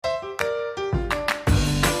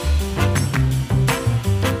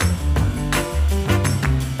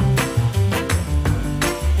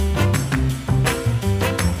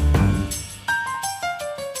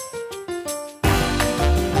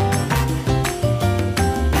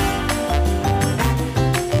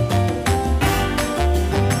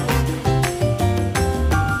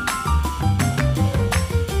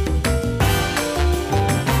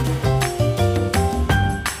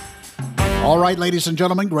right, ladies and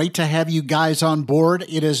gentlemen, great to have you guys on board.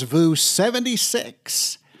 It is VU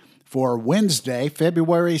 76 for Wednesday,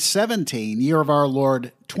 February 17, year of our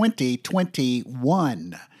Lord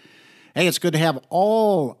 2021. Hey, it's good to have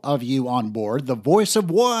all of you on board, the voice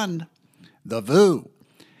of one, the VU.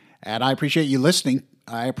 And I appreciate you listening.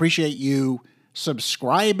 I appreciate you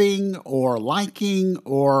subscribing or liking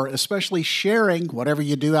or especially sharing whatever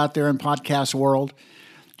you do out there in podcast world.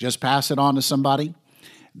 Just pass it on to somebody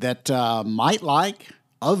that might like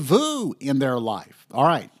a VU in their life. All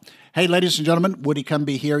right. Hey, ladies and gentlemen, Woody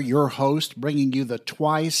Cumby here, your host, bringing you the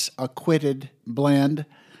twice acquitted blend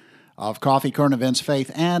of coffee, current events, faith,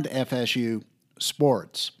 and FSU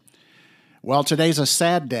sports. Well, today's a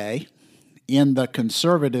sad day in the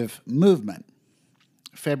conservative movement.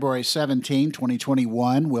 February 17,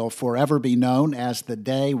 2021 will forever be known as the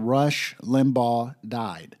day Rush Limbaugh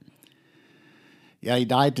died. Yeah, he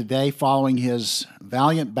died today following his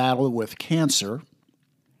valiant battle with cancer.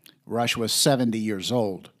 Rush was 70 years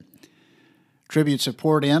old. Tributes have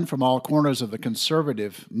poured in from all corners of the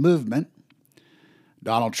conservative movement.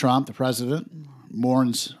 Donald Trump, the president,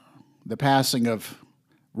 mourns the passing of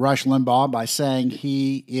Rush Limbaugh by saying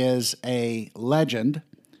he is a legend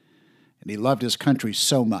and he loved his country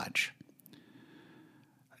so much.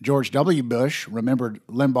 George W. Bush remembered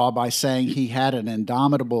Limbaugh by saying he had an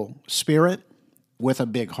indomitable spirit with a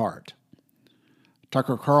big heart.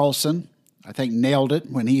 Tucker Carlson, I think, nailed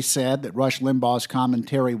it when he said that Rush Limbaugh's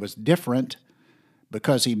commentary was different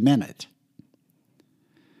because he meant it.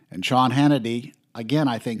 And Sean Hannity, again,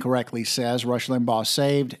 I think correctly says Rush Limbaugh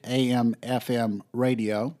saved AM/FM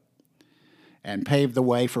radio and paved the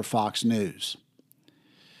way for Fox News.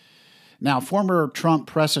 Now, former Trump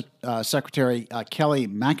press secretary Kelly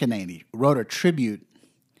McEnany wrote a tribute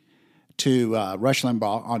to Rush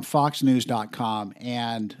Limbaugh on FoxNews.com,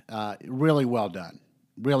 and really well done,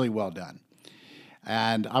 really well done.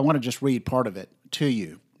 And I want to just read part of it to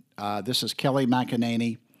you. This is Kelly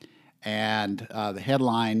McEnany, and the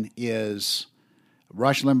headline is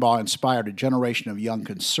Rush Limbaugh Inspired a Generation of Young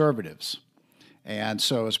Conservatives. And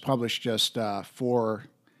so it was published just 4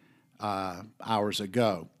 hours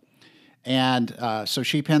ago. And so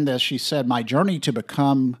she penned this. She said, "My journey to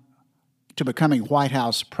becoming White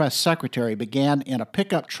House press secretary began in a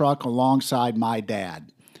pickup truck alongside my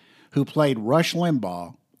dad, who played Rush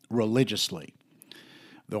Limbaugh religiously.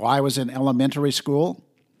 Though I was in elementary school,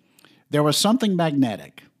 there was something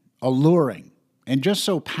magnetic, alluring, and just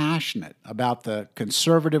so passionate about the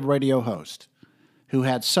conservative radio host who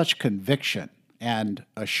had such conviction and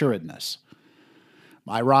assuredness.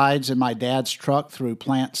 My rides in my dad's truck through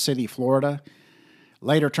Plant City, Florida,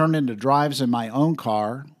 later turned into drives in my own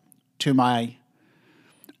car to my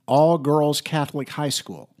all-girls Catholic high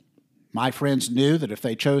school. My friends knew that if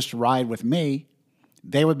they chose to ride with me,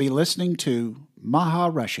 they would be listening to Maha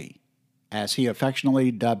Rushy, as he affectionately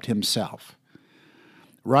dubbed himself.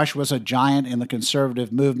 Rush was a giant in the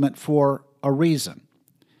conservative movement for a reason.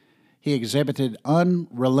 He exhibited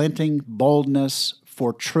unrelenting boldness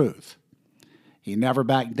for truth. He never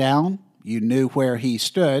backed down. You knew where he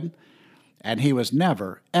stood, and he was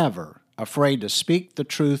never, ever afraid to speak the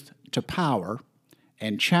truth to power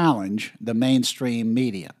and challenge the mainstream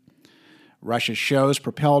media. Rush's shows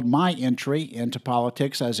propelled my entry into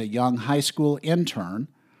politics as a young high school intern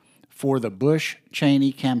for the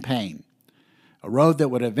Bush-Cheney campaign, a road that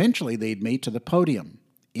would eventually lead me to the podium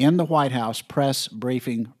in the White House press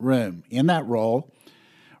briefing room. In that role,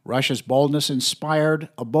 Rush's boldness inspired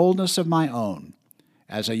a boldness of my own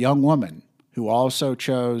as a young woman who also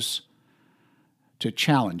chose to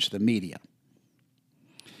challenge the media."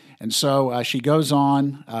 And so she goes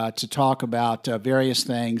on to talk about various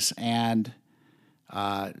things and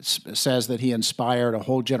says that he inspired a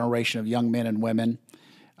whole generation of young men and women.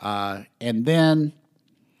 And then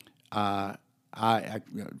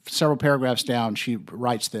several paragraphs down, she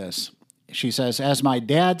writes this. She says, "As my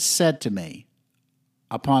dad said to me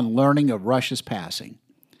upon learning of Rush's passing,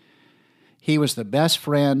 he was the best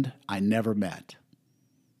friend I never met."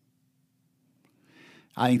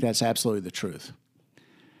 I think that's absolutely the truth.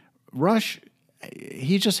 Rush,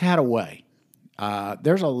 he just had a way.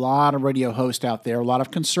 There's a lot of radio hosts out there, a lot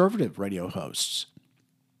of conservative radio hosts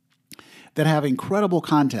that have incredible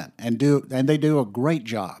content and they do a great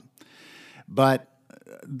job. But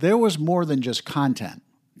there was more than just content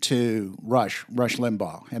to Rush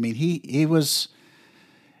Limbaugh. I mean, he was,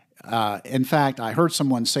 in fact, I heard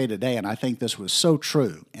someone say today, and I think this was so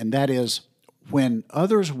true, and that is when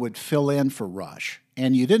others would fill in for Rush,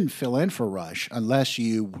 and you didn't fill in for Rush unless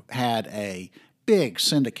you had a big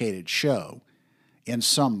syndicated show in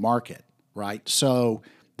some market, right? So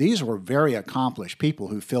these were very accomplished people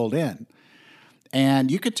who filled in.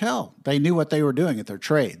 And you could tell they knew what they were doing at their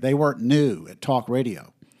trade. They weren't new at talk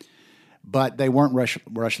radio, but they weren't Rush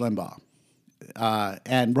Limbaugh.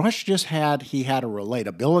 And Rush just had a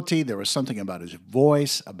relatability. There was something about his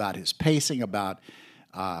voice, about his pacing, about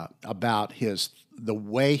the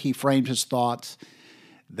way he framed his thoughts,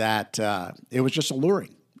 that it was just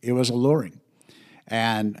alluring. It was alluring,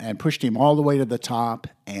 and pushed him all the way to the top,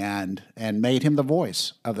 and made him the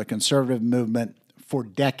voice of the conservative movement for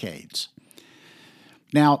decades.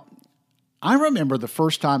 Now, I remember the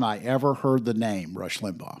first time I ever heard the name Rush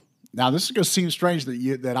Limbaugh. Now, this is going to seem strange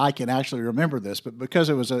that I can actually remember this, but because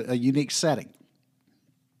it was a unique setting.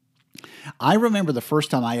 I remember the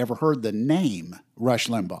first time I ever heard the name Rush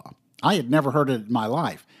Limbaugh. I had never heard it in my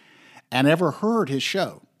life, and ever heard his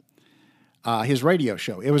show, his radio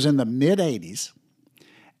show. It was in the mid-'80s,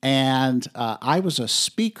 and I was a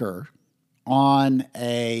speaker on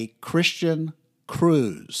a Christian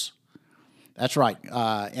cruise. That's right.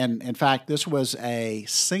 And in fact, this was a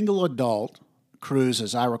single adult cruise,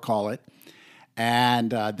 as I recall it.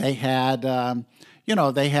 And they had,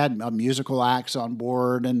 they had musical acts on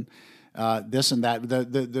board and this and that.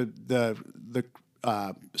 The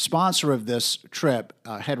sponsor of this trip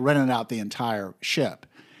had rented out the entire ship.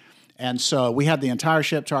 And so we had the entire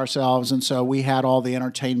ship to ourselves, and so we had all the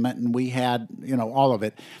entertainment, and we had, all of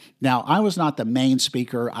it. Now, I was not the main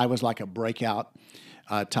speaker. I was like a breakout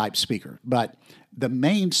type speaker. But the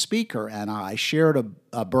main speaker and I shared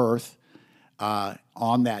a berth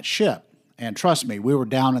on that ship. And trust me, we were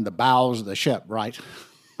down in the bowels of the ship, right?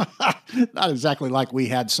 Not exactly like we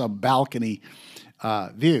had some balcony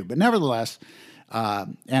view, but nevertheless,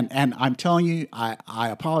 and I'm telling you, I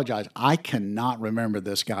apologize, I cannot remember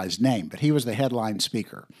this guy's name, but he was the headline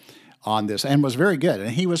speaker on this and was very good,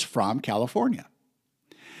 and he was from California.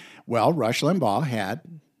 Well, Rush Limbaugh had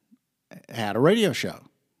a radio show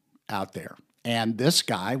out there, and this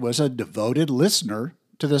guy was a devoted listener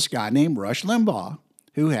to this guy named Rush Limbaugh,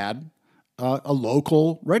 who had a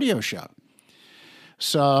local radio show.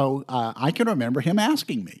 So I can remember him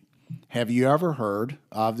asking me, have you ever heard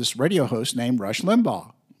of this radio host named Rush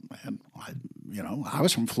Limbaugh? And I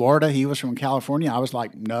was from Florida. He was from California. I was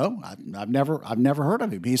like, no, I've never heard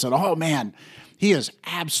of him. He said, oh man, he is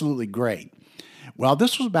absolutely great. Well,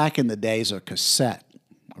 this was back in the days of cassette,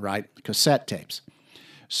 right? Cassette tapes.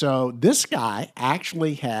 So this guy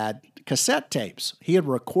actually had cassette tapes. He had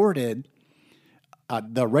recorded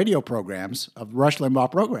the radio programs of Rush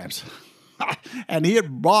Limbaugh programs. And he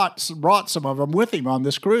had brought some of them with him on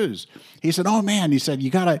this cruise. He said, oh man, he said,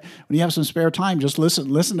 when you have some spare time, just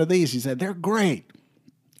listen to these. He said, they're great.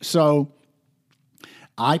 So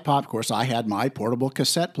of course, I had my portable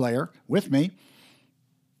cassette player with me.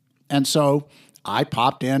 And so I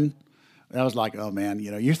popped in. I was like, oh man,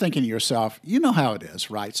 you're thinking to yourself, you know how it is,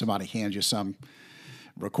 right? Somebody hands you some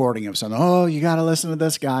recording of something. Oh, you got to listen to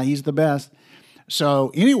this guy. He's the best.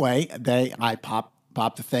 So anyway, I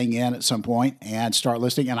popped the thing in at some point and start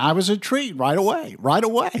listening, and I was intrigued right away.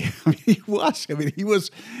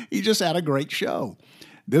 He just had a great show.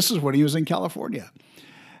 This is when he was in California.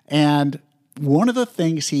 And one of the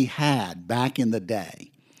things he had back in the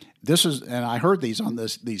day, and I heard these on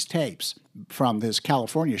these tapes from this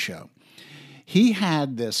California show.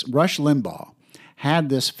 Rush Limbaugh had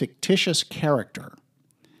this fictitious character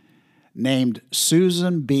named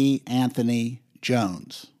Susan B. Anthony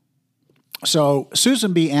Jones. So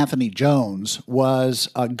Susan B. Anthony Jones was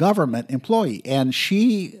a government employee, and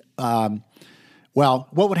she,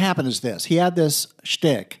 what would happen is this. He had this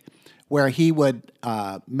shtick where he would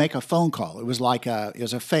make a phone call. It was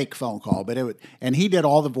a fake phone call, and he did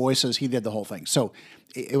all the voices, he did the whole thing. So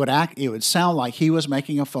it would sound like he was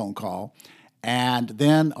making a phone call, and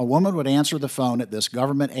then a woman would answer the phone at this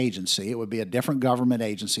government agency. It would be a different government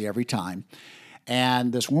agency every time.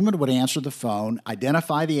 And this woman would answer the phone,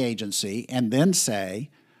 identify the agency, and then say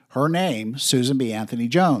her name, Susan B. Anthony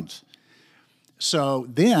Jones. So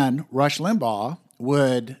then Rush Limbaugh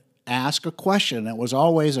would ask a question. It was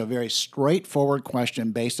always a very straightforward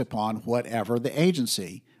question based upon whatever the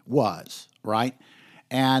agency was, right?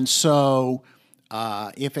 And so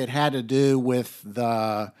if it had to do with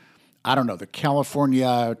the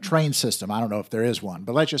California train system, I don't know if there is one,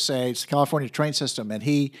 but let's just say it's the California train system, and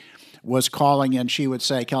he was calling, and she would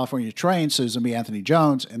say, California train, Susan B. Anthony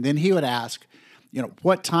Jones, and then he would ask,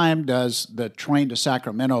 what time does the train to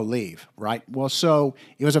Sacramento leave, right? Well, so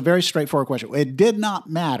it was a very straightforward question. It did not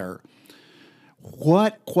matter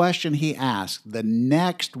what question he asked. The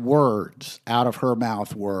next words out of her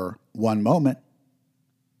mouth were, one moment.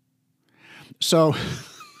 So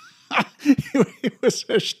It was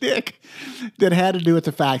a shtick that had to do with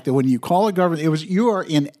the fact that when you call a government, you are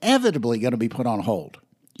inevitably going to be put on hold.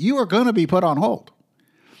 You are going to be put on hold,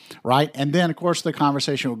 right? And then, of course, the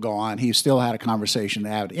conversation would go on. He still had a conversation to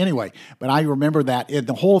have anyway. But I remember that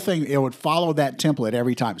the whole thing, it would follow that template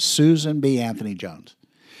every time. Susan B. Anthony Jones.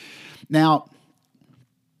 Now,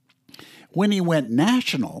 when he went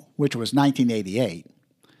national, which was 1988,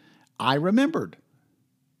 I remembered.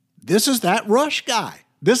 This is that Rush guy.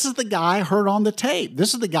 This is the guy I heard on the tape.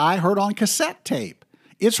 This is the guy I heard on cassette tape.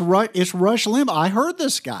 It's Rush Limbaugh. I heard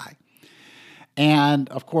this guy. And,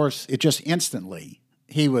 of course, it just instantly,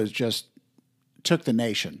 he was just took the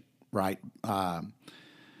nation, right?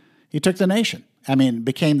 He took the nation. I mean,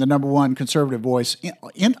 became the number one conservative voice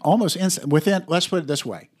within, let's put it this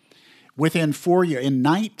way, within 4 years. In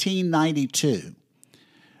 1992,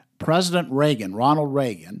 President Reagan, Ronald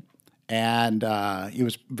Reagan, and he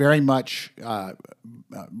was very much,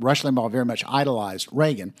 Rush Limbaugh very much idolized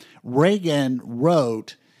Reagan. Reagan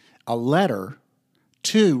wrote a letter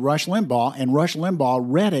to Rush Limbaugh, and Rush Limbaugh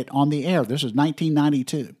read it on the air. This was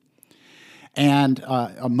 1992. And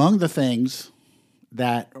among the things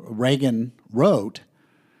that Reagan wrote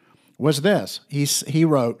was this. He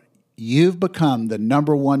wrote, "You've become the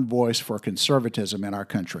number one voice for conservatism in our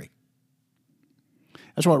country."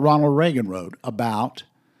 That's what Ronald Reagan wrote about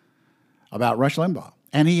Rush Limbaugh.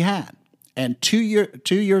 And he had. And 2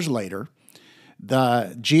 years later,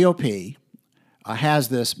 the GOP has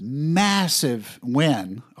this massive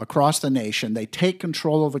win across the nation. They take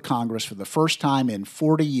control of the Congress for the first time in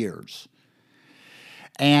 40 years.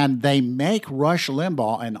 And they make Rush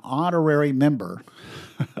Limbaugh an honorary member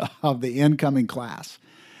of the incoming class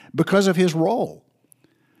because of his role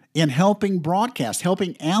in helping broadcast,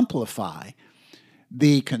 helping amplify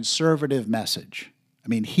the conservative message. I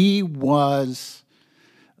mean, he was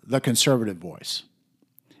the conservative voice.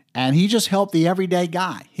 And he just helped the everyday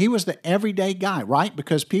guy. He was the everyday guy, right?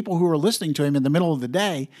 Because people who were listening to him in the middle of the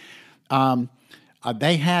day,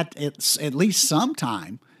 they had at least some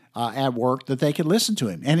time at work that they could listen to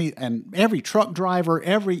him. And every truck driver,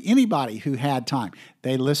 anybody who had time,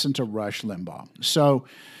 they listened to Rush Limbaugh. So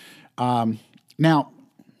now,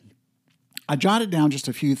 I jotted down just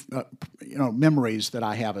a few memories that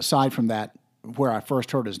I have aside from that where I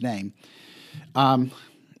first heard his name.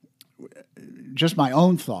 Just my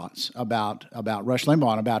own thoughts about Rush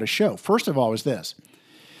Limbaugh and about his show. First of all was this.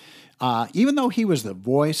 Even though he was the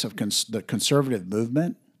voice of the conservative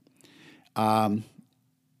movement,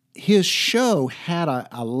 his show had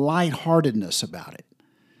a lightheartedness about it.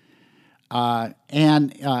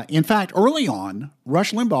 And in fact, early on,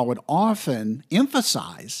 Rush Limbaugh would often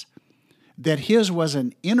emphasize that his was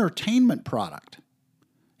an entertainment product.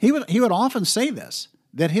 He would often say this,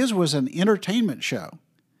 that his was an entertainment show.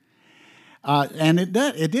 And it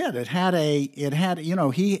did. It had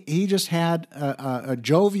he just had a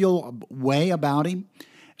jovial way about him.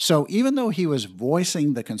 So even though he was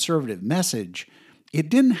voicing the conservative message, it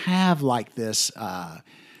didn't have like this,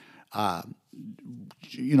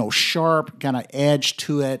 sharp kind of edge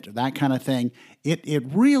to it, that kind of thing. It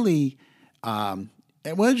really,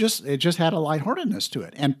 it just had a lightheartedness to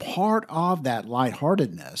it. And part of that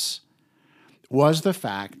lightheartedness was the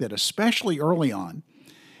fact that especially early on,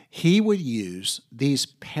 he would use these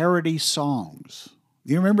parody songs.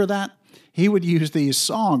 You remember that? He would use these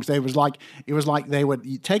songs. It was like they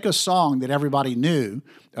would take a song that everybody knew,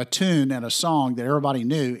 a tune and a song that everybody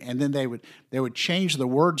knew, and then they would change the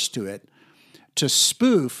words to it to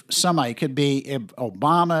spoof somebody. It could be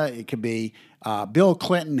Obama, it could be Bill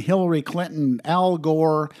Clinton, Hillary Clinton, Al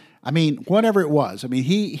Gore. I mean, whatever it was. I mean,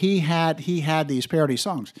 he had these parody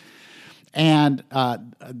songs. And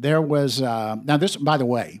there was now this, by the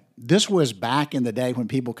way, this was back in the day when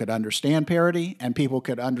people could understand parody and people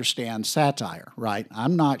could understand satire, right?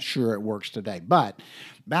 I'm not sure it works today, but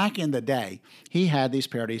back in the day, he had these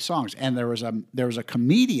parody songs, and there was a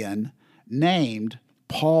comedian named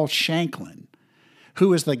Paul Shanklin, who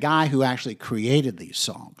was the guy who actually created these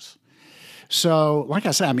songs. So, like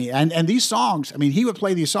I said, I mean, and these songs, I mean, he would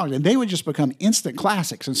play these songs, and they would just become instant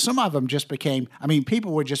classics. And some of them just became, I mean,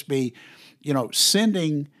 people would just be,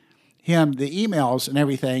 sending him the emails and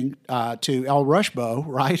everything to El Rushbo,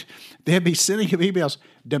 right? They'd be sending him emails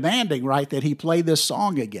demanding, right, that he play this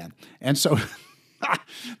song again. And so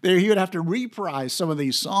there he would have to reprise some of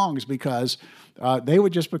these songs because they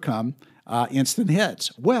would just become instant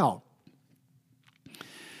hits. Well,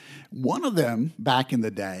 one of them back in the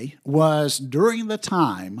day was during the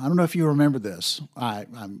time, I don't know if you remember this,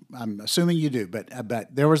 I'm assuming you do, but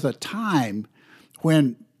there was the time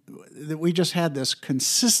when we just had this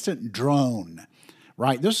consistent drone,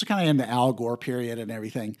 right? This is kind of in the Al Gore period and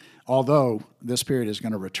everything, although this period is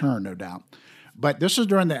going to return, no doubt. But this is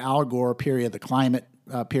during the Al Gore period, the climate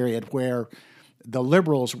period, where the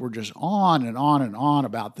liberals were just on and on and on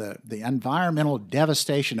about the environmental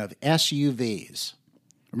devastation of SUVs.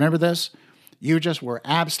 Remember this? You just were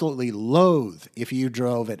absolutely loath if you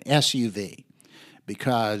drove an SUV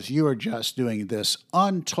because you were just doing this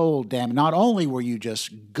untold damage. Not only were you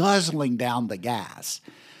just guzzling down the gas,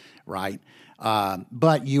 right,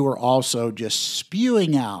 but you were also just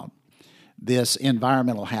spewing out this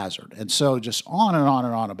environmental hazard. And so just on and on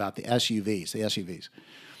and on about the SUVs.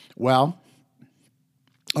 Well,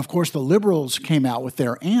 of course, the liberals came out with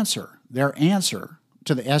their answer. Their answer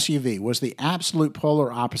to the SUV was the absolute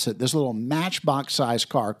polar opposite, this little matchbox-sized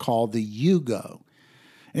car called the Yugo.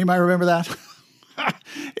 Anybody remember that?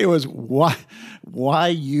 It was Y-U-G-O,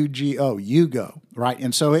 Yugo, right?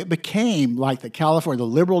 And so it became like the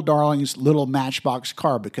liberal darlings' little matchbox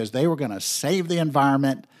car because they were going to save the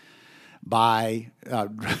environment by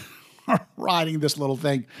riding this little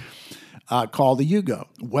thing called the Yugo.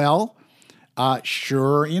 Well,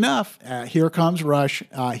 sure enough, here comes Rush.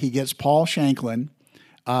 He gets Paul Shanklin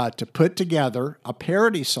to put together a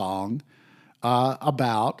parody song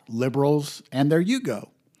about liberals and their Yugo.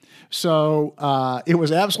 So it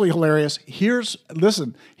was absolutely hilarious. Here's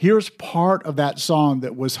part of that song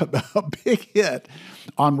that was a big hit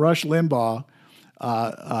on Rush Limbaugh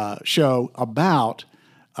show about,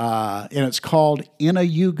 and it's called In a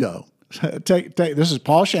Yugo. This is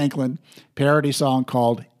Paul Shanklin, parody song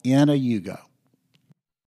called In a Yugo.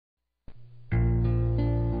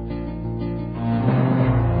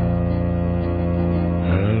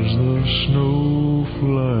 As the snow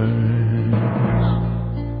flies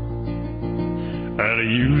at a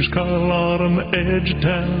used car lot on the edge of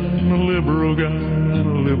town, a liberal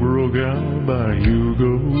guy by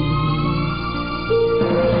Hugo,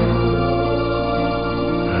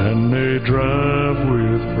 and they drive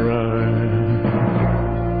with pride.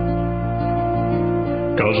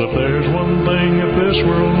 'Cause if there's one thing that this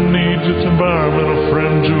world needs, it's environmental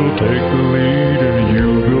friends who'll take the lead in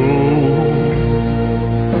Hugo.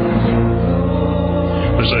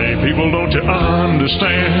 They say, people, don't you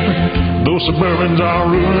understand? Those Suburbans are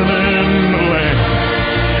ruining the land.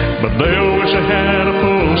 But they'll wish they had a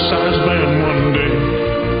full-size van one day.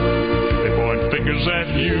 They point fingers at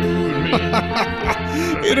you and me.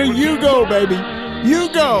 In a Yugo, baby.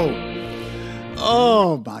 Yugo.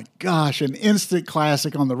 Oh, my gosh. An instant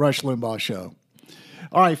classic on the Rush Limbaugh Show.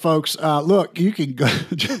 All right, folks. Look, you can go.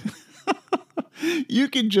 You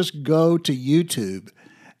can just go to YouTube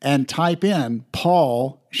and type in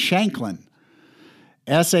Paul Shanklin,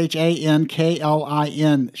 Shanklin,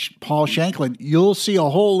 Paul Shanklin. You'll see a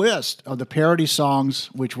whole list of the parody songs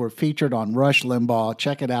which were featured on Rush Limbaugh.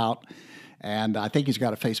 Check it out. And I think he's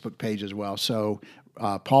got a Facebook page as well. So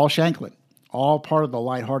Paul Shanklin, all part of the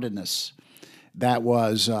lightheartedness that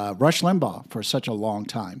was Rush Limbaugh for such a long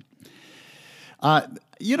time.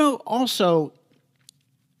 Also,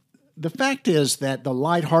 the fact is that the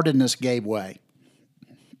lightheartedness gave way.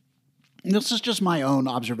 This is just my own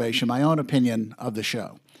observation, my own opinion of the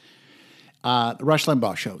show, the Rush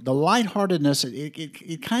Limbaugh Show. The lightheartedness,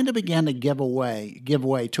 it kind of began to give way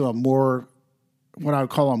to a more, what I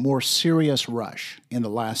would call a more serious Rush in the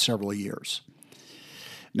last several years.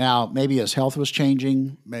 Now, maybe his health was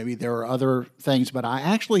changing, maybe there are other things, but I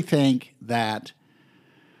actually think that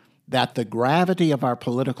the gravity of our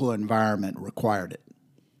political environment required it.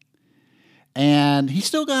 And he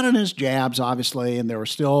still got in his jabs, obviously, and there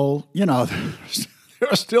was still, there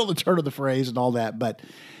was still the turn of the phrase and all that. But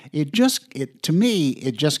to me,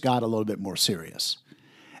 it just got a little bit more serious,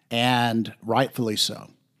 and rightfully so.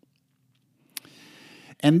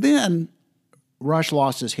 And then Rush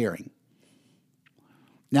lost his hearing.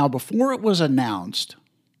 Now, before it was announced,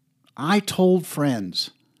 I told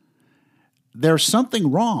friends, there's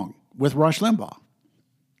something wrong with Rush Limbaugh.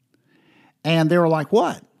 And they were like,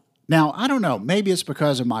 what? Now, I don't know. Maybe it's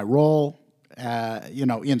because of my role,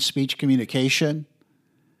 in speech communication,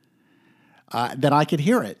 that I could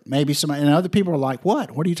hear it. Maybe and other people are like,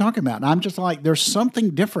 what? What are you talking about? And I'm just like, there's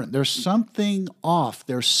something different. There's something off.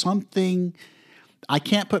 There's something, I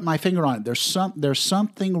can't put my finger on it. There's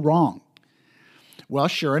something wrong. Well,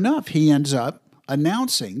 sure enough, he ends up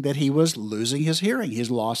announcing that he was losing his hearing. He's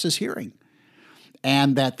lost his hearing.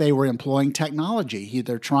 And that they were employing technology.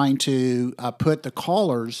 They're trying to put the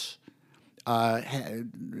callers,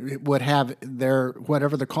 would have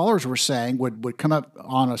whatever the callers were saying would come up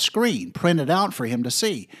on a screen, printed out for him to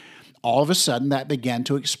see. All of a sudden, that began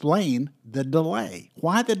to explain the delay.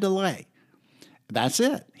 Why the delay? That's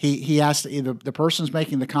it. He has to, either the person's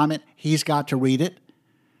making the comment, he's got to read it,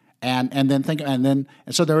 And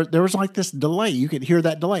so there was like this delay. You could hear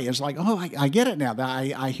that delay. It's like, oh, I get it now.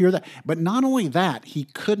 I hear that. But not only that, he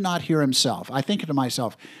could not hear himself. I think to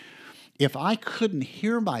myself, if I couldn't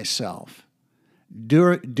hear myself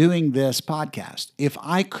doing this podcast, if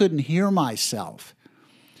I couldn't hear myself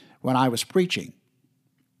when I was preaching,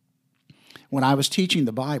 when I was teaching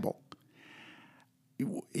the Bible,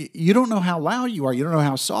 you don't know how loud you are. You don't know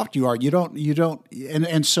how soft you are.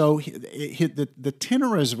 And so the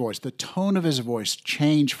tenor of his voice, the tone of his voice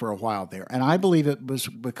changed for a while there. And I believe it was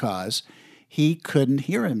because he couldn't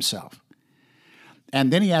hear himself.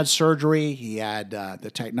 And then he had surgery. He had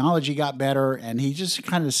the technology got better, and he just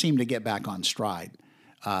kind of seemed to get back on stride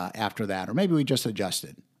after that. Or maybe we just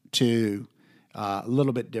adjusted to a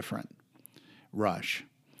little bit different Rush.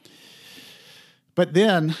 But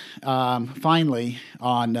then, finally,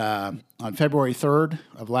 on February 3rd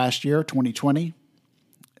of last year, 2020,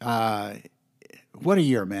 what a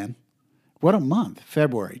year, man. What a month,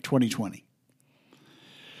 February 2020.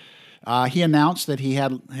 He announced that he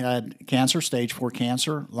had cancer, stage 4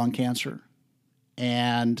 cancer, lung cancer.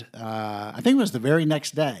 And I think it was the very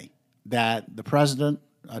next day that the president,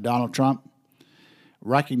 Donald Trump,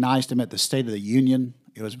 recognized him at the State of the Union.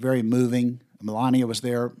 It was very moving. Melania was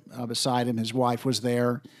there beside him. His wife was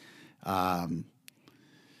there. It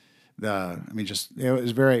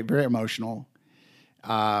was very, very emotional.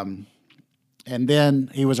 And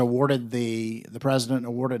then he was awarded the president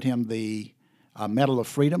awarded him the Medal of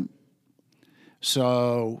Freedom.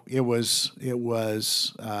 So it was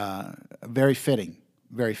very fitting,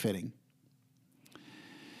 very fitting.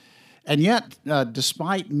 And yet,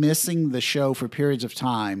 despite missing the show for periods of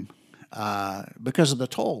time, because of the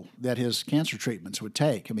toll that his cancer treatments would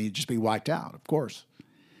take. I mean, he'd just be wiped out, of course.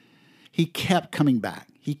 He kept coming back.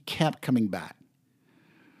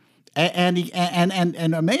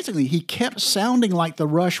 And amazingly, he kept sounding like the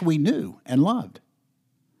Rush we knew and loved.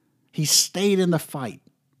 He stayed in the fight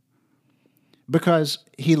because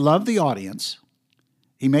he loved the audience.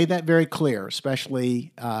 He made that very clear,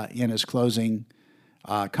 especially in his closing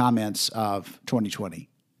comments of 2020.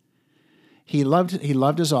 He loved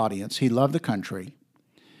his audience. He loved the country,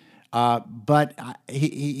 but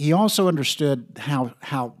he also understood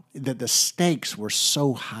how that the stakes were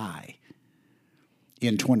so high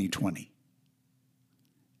in 2020,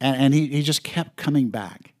 and he just kept coming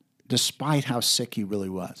back despite how sick he really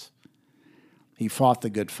was. He fought the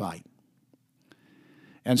good fight.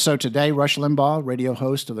 And so today, Rush Limbaugh, radio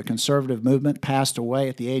host of the conservative movement, passed away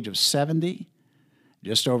at the age of 70,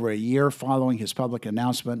 just over a year following his public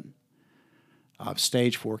announcement of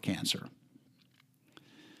stage 4 cancer.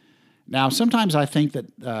 Now, sometimes I think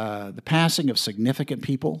that the passing of significant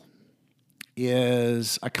people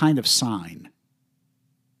is a kind of sign.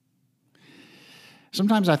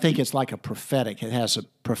 Sometimes I think it's like it has a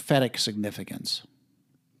prophetic significance.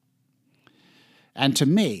 And to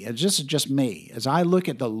me, it's just me, as I look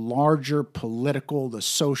at the larger political, the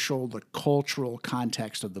social, the cultural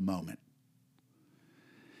context of the moment,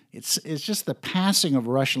 It's just the passing of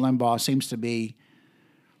Rush Limbaugh seems to be,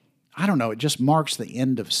 I don't know, it just marks the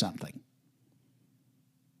end of something.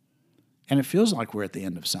 And it feels like we're at the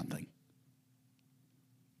end of something.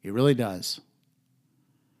 It really does.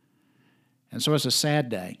 And so it's a sad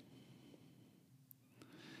day.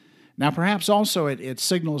 Now, perhaps also it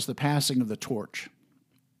signals the passing of the torch.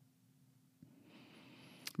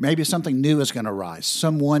 Maybe something new is going to rise.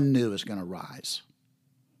 Someone new is going to rise.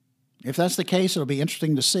 If that's the case, it'll be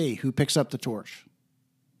interesting to see who picks up the torch.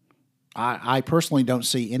 I personally don't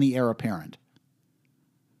see any heir apparent.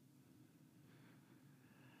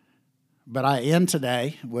 But I end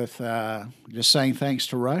today with just saying thanks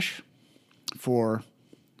to Rush for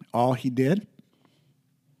all he did.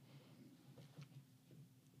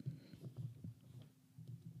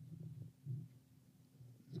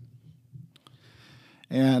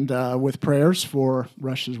 And with prayers for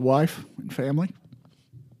Rush's wife and family.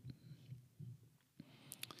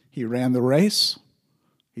 He ran the race.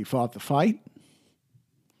 He fought the fight.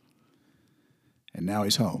 And now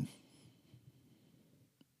he's home.